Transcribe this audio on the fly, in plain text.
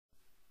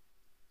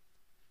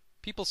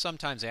People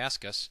sometimes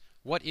ask us,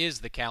 what is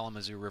the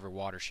Kalamazoo River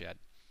Watershed?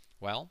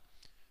 Well,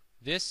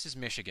 this is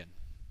Michigan.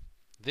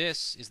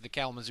 This is the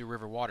Kalamazoo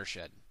River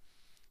Watershed.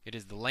 It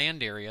is the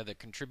land area that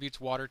contributes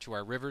water to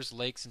our rivers,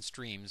 lakes, and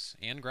streams,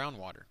 and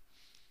groundwater.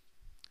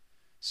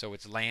 So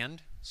it's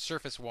land,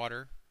 surface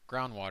water,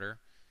 groundwater,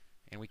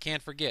 and we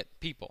can't forget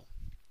people.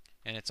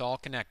 And it's all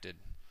connected.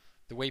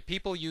 The way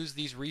people use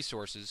these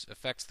resources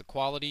affects the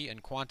quality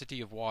and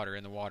quantity of water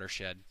in the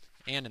watershed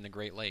and in the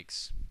Great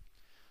Lakes.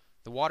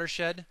 The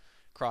watershed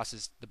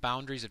crosses the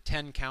boundaries of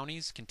 10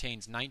 counties,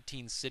 contains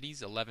 19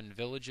 cities, 11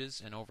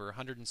 villages, and over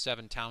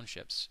 107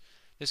 townships.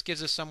 This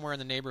gives us somewhere in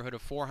the neighborhood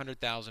of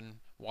 400,000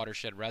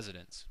 watershed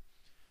residents.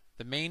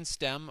 The main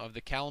stem of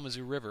the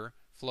Kalamazoo River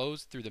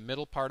flows through the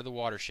middle part of the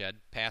watershed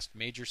past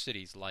major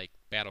cities like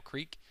Battle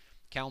Creek,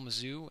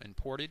 Kalamazoo, and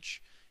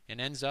Portage, and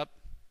ends up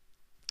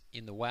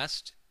in the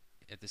west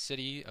at the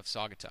city of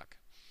Saugatuck.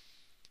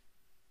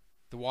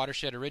 The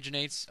watershed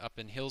originates up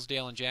in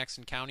Hillsdale and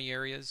Jackson County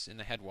areas in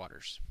the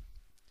headwaters.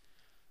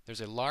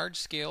 There's a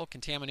large-scale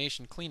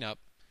contamination cleanup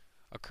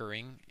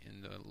occurring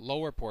in the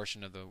lower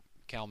portion of the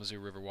Kalamazoo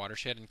River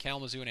watershed in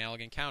Kalamazoo and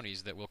Allegan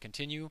counties that will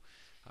continue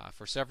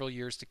for several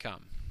years to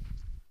come.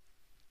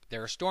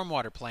 There are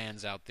stormwater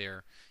plans out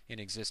there in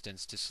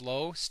existence to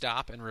slow,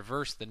 stop, and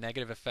reverse the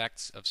negative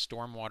effects of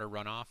stormwater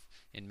runoff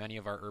in many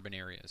of our urban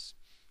areas.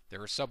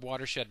 There are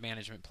subwatershed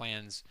management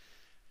plans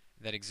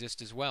that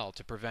exist as well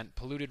to prevent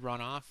polluted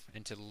runoff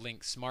and to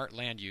link smart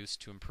land use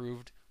to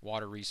improved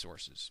water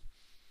resources.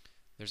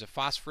 There's a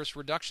phosphorus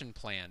reduction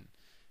plan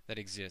that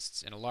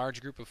exists and a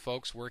large group of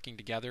folks working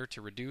together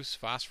to reduce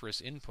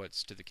phosphorus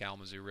inputs to the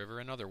Kalamazoo River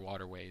and other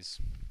waterways.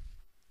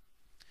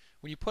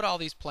 When you put all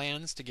these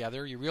plans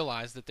together, you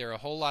realize that there are a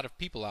whole lot of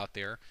people out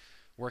there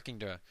working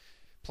to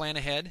plan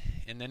ahead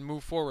and then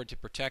move forward to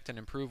protect and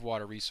improve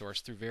water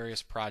resource through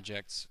various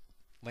projects,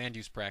 land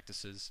use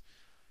practices,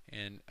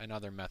 and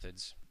other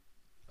methods.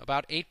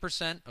 About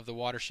 8% of the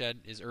watershed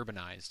is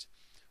urbanized.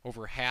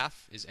 Over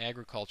half is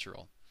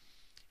agricultural,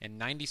 and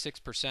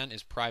 96%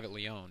 is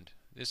privately owned.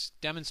 This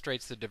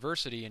demonstrates the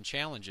diversity and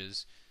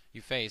challenges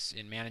you face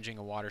in managing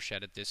a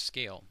watershed at this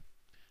scale.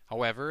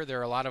 However, there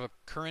are a lot of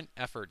current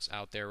efforts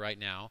out there right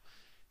now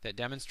that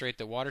demonstrate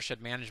that watershed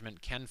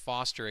management can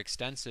foster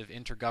extensive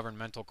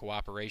intergovernmental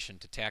cooperation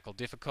to tackle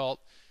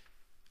difficult,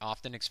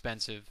 often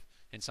expensive,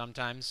 and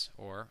sometimes,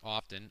 or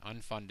often,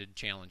 unfunded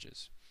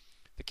challenges.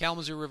 The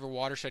Kalamazoo River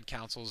Watershed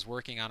Council is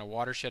working on a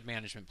watershed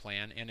management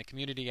plan and a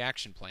community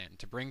action plan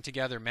to bring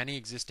together many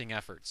existing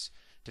efforts,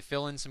 to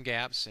fill in some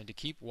gaps, and to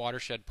keep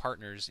watershed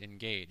partners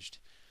engaged.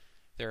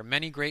 There are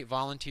many great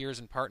volunteers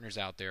and partners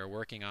out there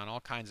working on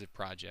all kinds of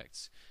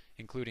projects,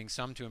 including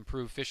some to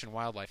improve fish and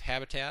wildlife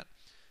habitat,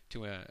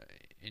 to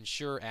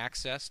ensure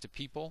access to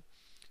people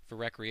for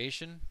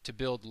recreation, to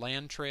build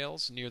land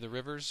trails near the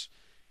rivers,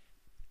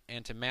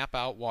 and to map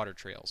out water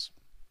trails.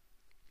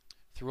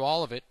 Through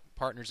all of it,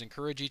 partners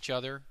encourage each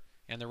other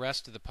and the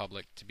rest of the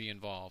public to be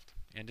involved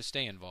and to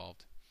stay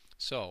involved.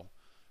 So,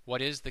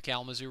 what is the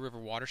Kalamazoo River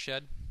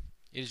Watershed?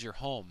 It is your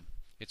home.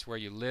 It's where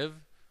you live,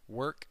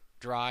 work,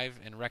 drive,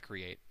 and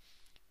recreate.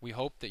 We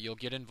hope that you'll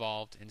get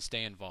involved and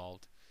stay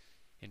involved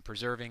in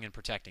preserving and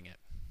protecting it.